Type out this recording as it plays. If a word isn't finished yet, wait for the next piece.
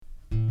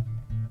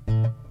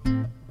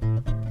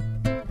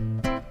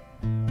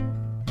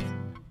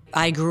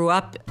I grew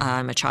up,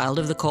 I'm a child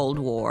of the Cold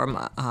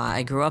War.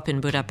 I grew up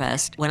in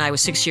Budapest. When I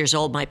was 6 years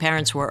old, my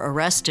parents were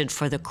arrested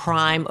for the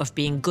crime of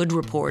being good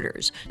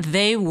reporters.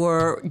 They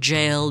were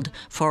jailed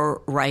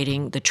for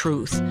writing the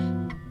truth.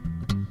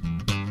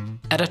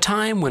 At a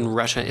time when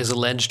Russia is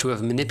alleged to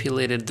have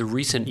manipulated the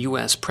recent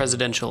U.S.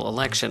 presidential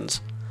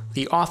elections,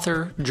 the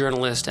author,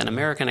 journalist, and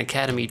American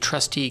Academy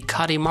trustee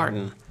Kati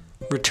Marton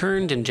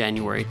returned in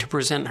January to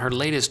present her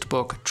latest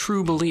book,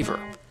 True Believer,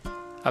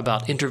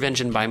 about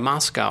intervention by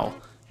Moscow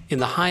in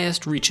the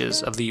highest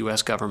reaches of the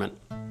U.S. government.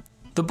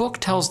 The book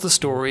tells the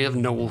story of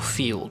Noel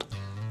Field,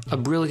 a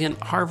brilliant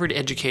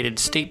Harvard-educated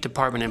State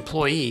Department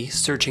employee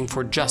searching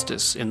for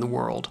justice in the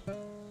world.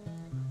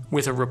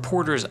 With a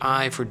reporter's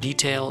eye for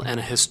detail and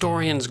a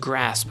historian's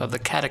grasp of the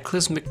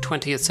cataclysmic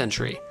 20th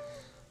century,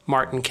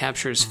 Marton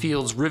captures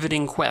Field's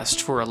riveting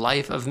quest for a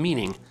life of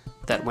meaning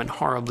that went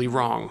horribly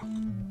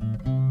wrong.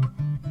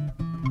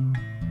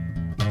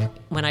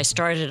 When I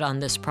started on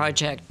this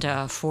project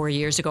 4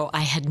 years ago, I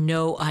had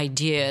no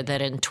idea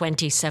that in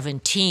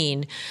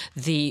 2017,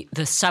 the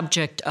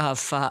subject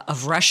of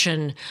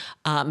Russian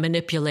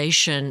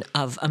manipulation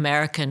of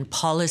American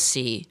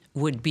policy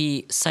would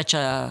be such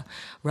a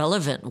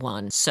relevant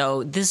one.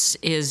 So this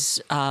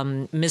is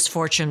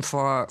misfortune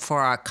for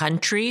our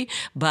country,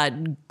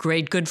 but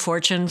great good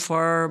fortune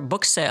for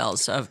book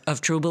sales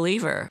of True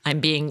Believer. I'm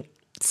being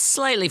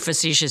slightly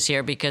facetious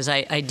here because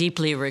I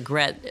deeply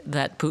regret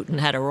that Putin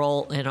had a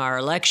role in our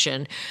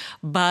election,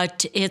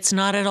 but it's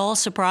not at all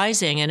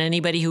surprising. And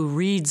anybody who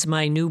reads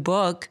my new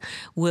book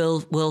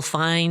will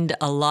find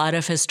a lot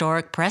of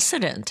historic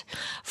precedent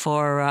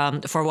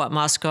for what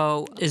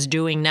Moscow is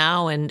doing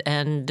now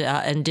and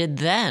did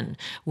then,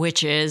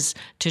 which is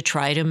to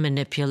try to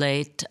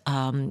manipulate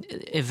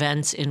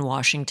events in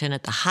Washington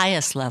at the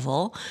highest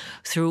level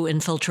through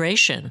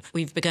infiltration.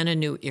 We've begun a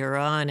new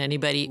era, and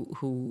anybody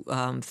who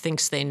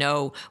thinks they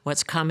know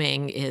what's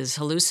coming is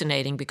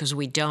hallucinating, because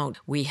we don't.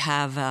 We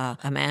have a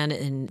man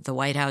in the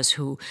White House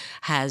who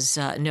has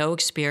no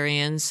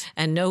experience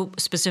and no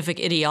specific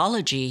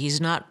ideology.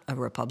 He's not a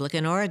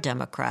Republican or a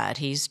Democrat.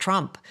 He's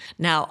Trump.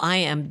 Now, I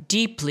am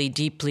deeply,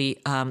 deeply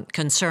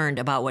concerned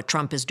about what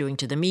Trump is doing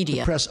to the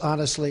media. The press,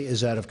 honestly,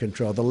 is out of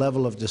control. The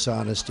level of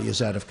dishonesty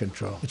is out of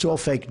control. It's all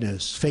fake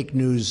news. Fake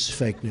news,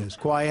 fake news.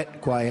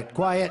 Quiet, quiet,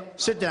 quiet.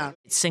 Sit down.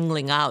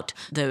 Singling out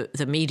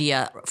the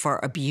media for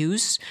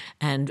abuse,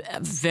 and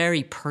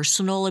very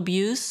personal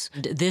abuse.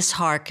 This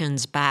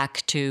harkens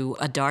back to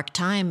a dark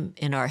time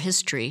in our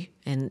history,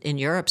 in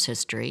Europe's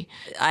history.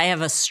 I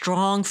have a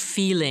strong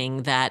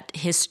feeling that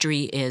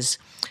history is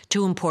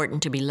too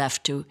important to be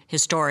left to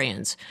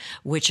historians,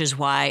 which is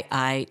why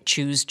I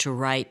choose to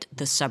write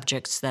the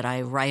subjects that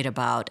I write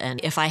about. And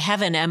if I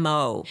have an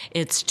MO,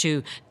 it's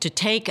to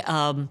take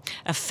a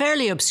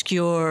fairly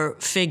obscure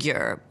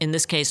figure, in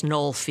this case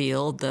Noel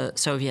Field, the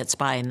Soviet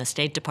spy in the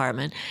State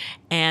Department,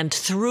 and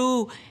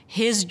through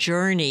his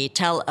journey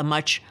tell a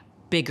much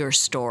bigger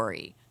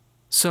story.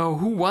 So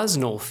who was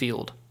Noel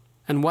Field,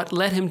 and what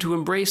led him to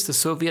embrace the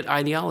Soviet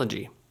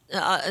ideology?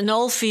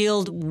 Noel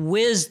Field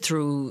whizzed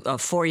through a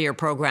 4-year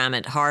program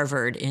at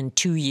Harvard in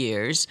 2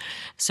 years,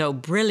 so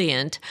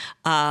brilliant,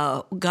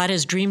 got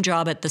his dream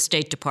job at the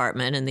State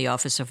Department in the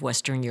Office of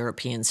Western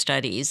European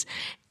Studies,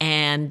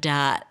 and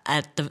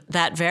at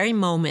that very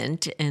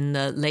moment, in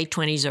the late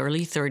 20s,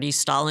 early 30s,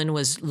 Stalin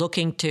was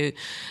looking to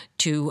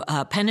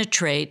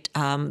penetrate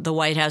the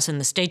White House and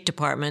the State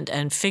Department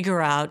and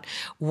figure out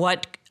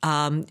what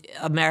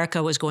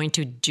America was going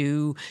to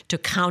do to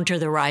counter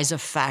the rise of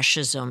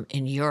fascism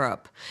in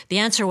Europe. The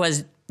answer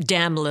was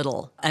damn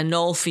little. And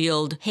Noel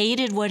Field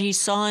hated what he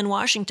saw in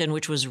Washington,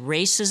 which was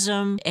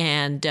racism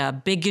and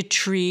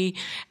bigotry,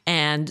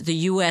 and the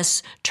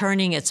U.S.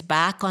 turning its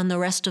back on the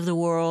rest of the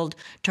world,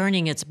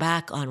 turning its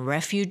back on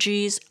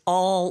refugees,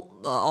 all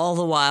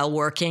the while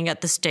working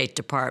at the State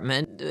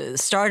Department.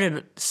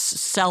 Started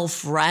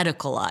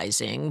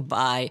self-radicalizing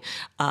by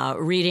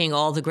reading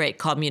all the great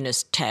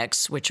communist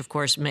texts, which of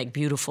course make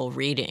beautiful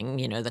reading,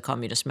 the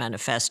Communist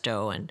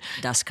Manifesto and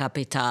Das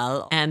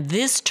Kapital. And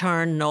this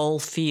turned Noel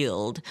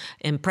Field,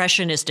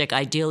 impressionistic,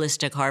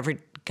 idealistic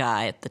Harvard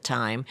guy at the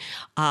time,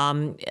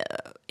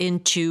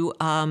 into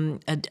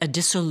a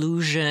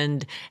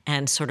disillusioned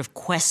and sort of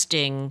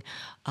questing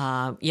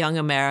young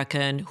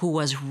American who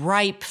was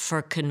ripe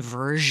for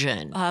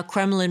conversion.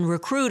 Kremlin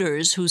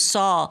recruiters who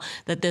saw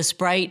that this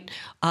bright,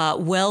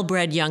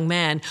 well-bred young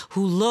man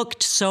who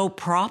looked so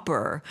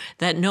proper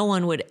that no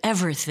one would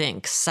ever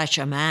think such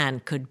a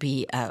man could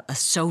be a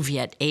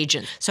Soviet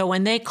agent. So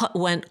when they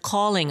went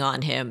calling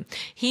on him,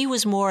 he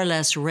was more or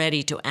less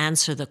ready to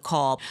answer the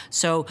call.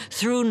 So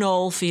through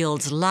Noel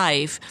Field's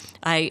life,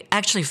 I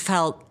actually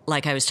felt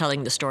like I was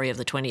telling the story of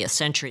the 20th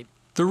century.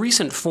 The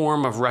recent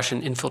form of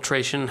Russian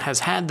infiltration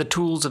has had the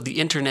tools of the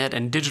internet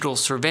and digital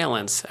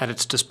surveillance at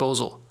its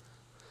disposal.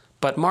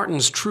 But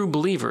Marton's True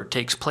Believer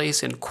takes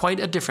place in quite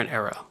a different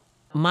era.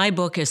 My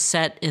book is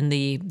set in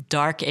the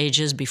dark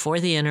ages before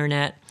the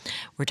internet.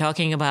 We're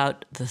talking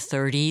about the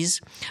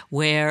 30s,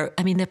 where,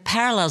 the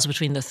parallels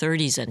between the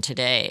 30s and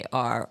today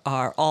are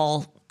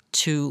all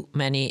too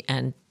many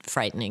and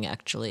frightening,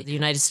 actually. The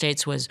United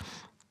States was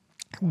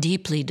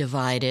deeply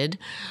divided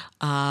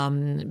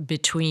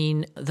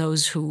between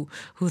those who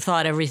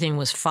thought everything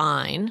was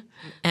fine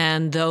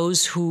and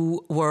those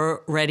who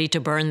were ready to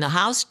burn the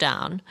house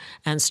down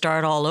and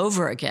start all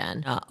over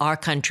again. Our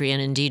country,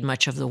 and indeed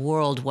much of the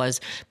world,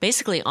 was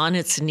basically on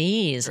its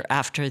knees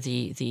after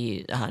the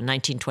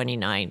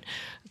 1929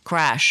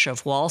 crash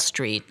of Wall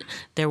Street.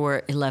 There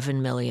were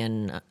 11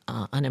 million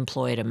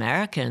unemployed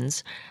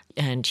Americans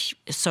and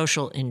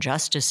social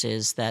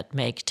injustices that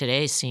make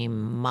today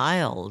seem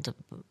mild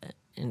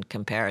in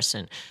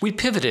comparison. We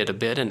pivoted a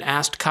bit and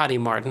asked Kati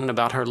Marton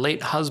about her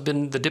late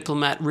husband, the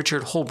diplomat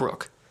Richard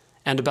Holbrooke,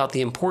 and about the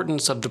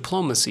importance of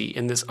diplomacy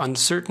in this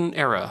uncertain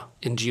era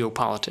in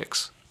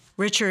geopolitics.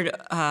 Richard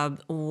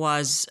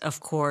was, of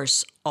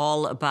course,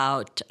 all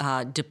about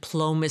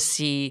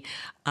diplomacy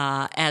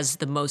as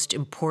the most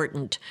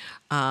important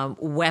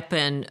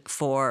weapon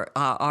for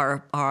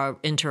our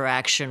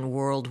interaction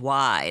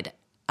worldwide.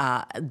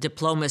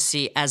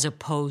 Diplomacy as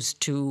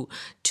opposed to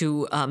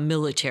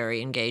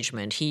military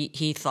engagement.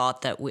 He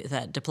thought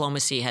that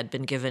diplomacy had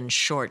been given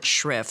short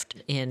shrift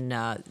in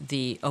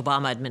the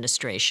Obama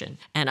administration.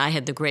 And I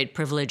had the great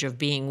privilege of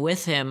being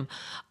with him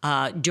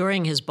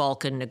during his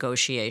Balkan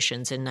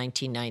negotiations in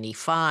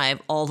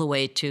 1995, all the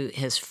way to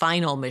his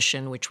final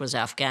mission, which was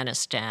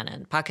Afghanistan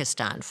and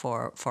Pakistan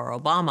for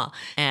Obama.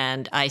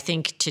 And I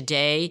think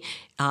today,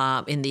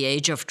 in the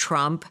age of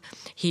Trump,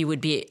 he would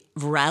be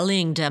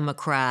rallying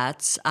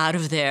Democrats out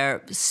of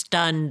their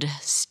stunned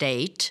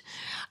state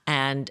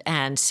and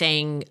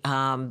saying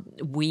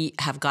we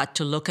have got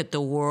to look at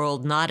the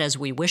world not as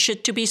we wish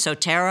it to be, so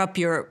tear up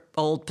your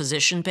old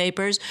position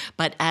papers,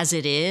 but as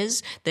it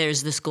is.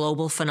 There's this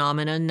global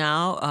phenomenon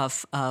now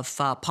of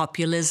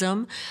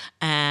populism,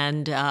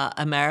 and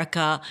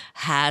America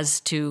has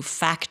to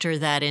factor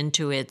that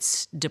into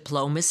its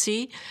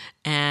diplomacy.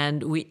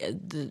 And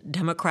the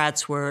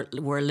Democrats were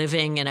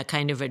living in a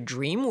kind of a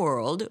dream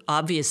world.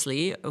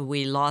 Obviously,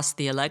 we lost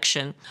the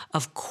election.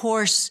 Of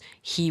course,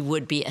 he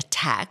would be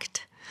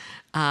attacked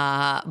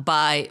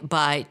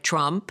by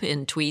Trump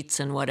in tweets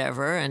and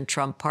whatever, and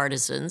Trump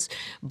partisans.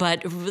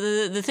 But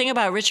the thing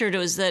about Richard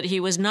was that he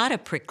was not a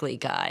prickly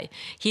guy.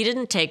 He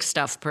didn't take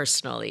stuff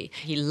personally.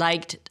 He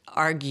liked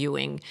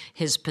arguing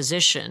his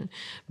position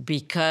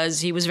because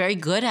he was very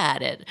good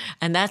at it.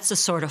 And that's the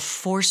sort of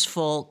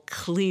forceful,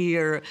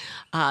 clear,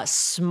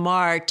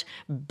 smart,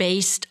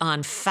 based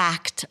on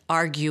fact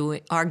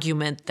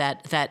argument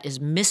that is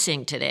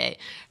missing today.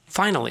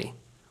 Finally,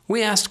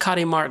 we asked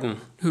Kati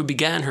Marton, who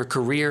began her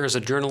career as a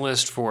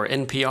journalist for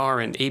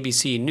NPR and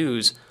ABC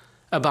News,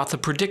 about the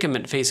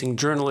predicament facing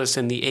journalists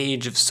in the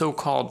age of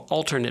so-called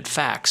alternate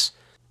facts,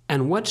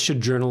 and what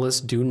should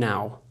journalists do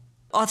now?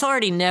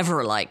 Authority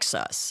never likes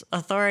us.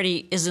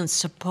 Authority isn't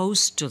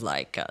supposed to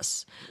like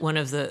us. One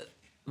of the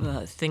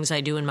things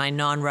I do in my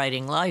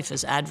non-writing life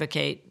is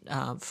advocate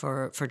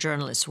for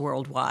journalists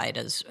worldwide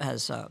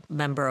as a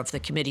member of the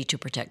Committee to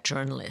Protect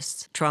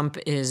Journalists. Trump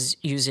is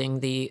using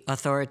the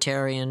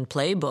authoritarian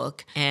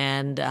playbook,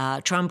 and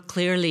Trump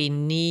clearly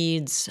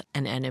needs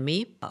an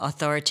enemy.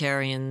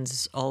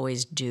 Authoritarians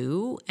always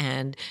do,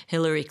 and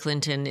Hillary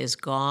Clinton is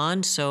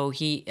gone, so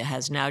he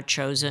has now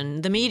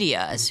chosen the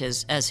media as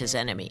his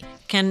enemy.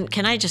 Can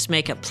I just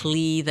make a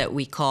plea that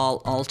we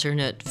call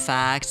alternate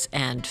facts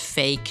and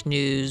fake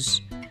news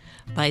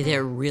by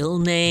their real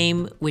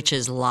name, which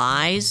is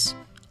lies?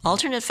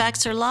 Alternate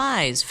facts are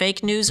lies.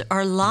 Fake news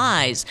are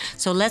lies.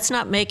 So let's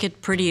not make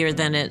it prettier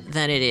than it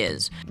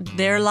is.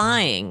 They're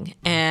lying,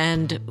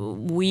 and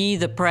we,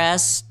 the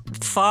press,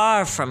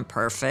 far from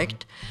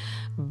perfect,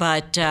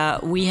 but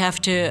we have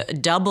to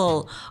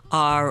double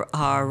our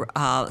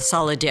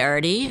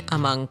solidarity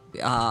among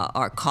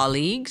our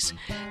colleagues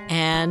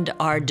and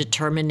our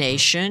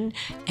determination,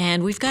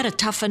 and we've got to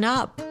toughen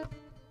up.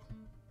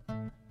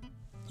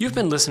 You've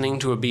been listening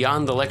to a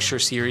Beyond the Lecture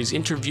series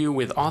interview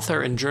with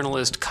author and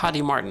journalist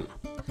Kati Marton.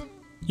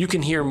 You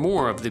can hear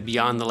more of the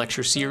Beyond the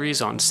Lecture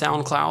series on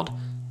SoundCloud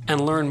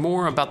and learn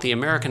more about the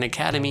American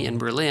Academy in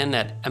Berlin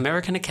at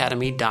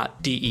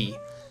americanacademy.de.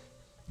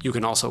 You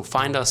can also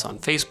find us on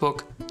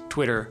Facebook,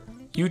 Twitter,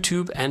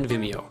 YouTube, and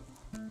Vimeo.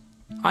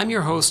 I'm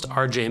your host,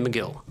 RJ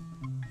McGill.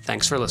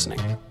 Thanks for listening.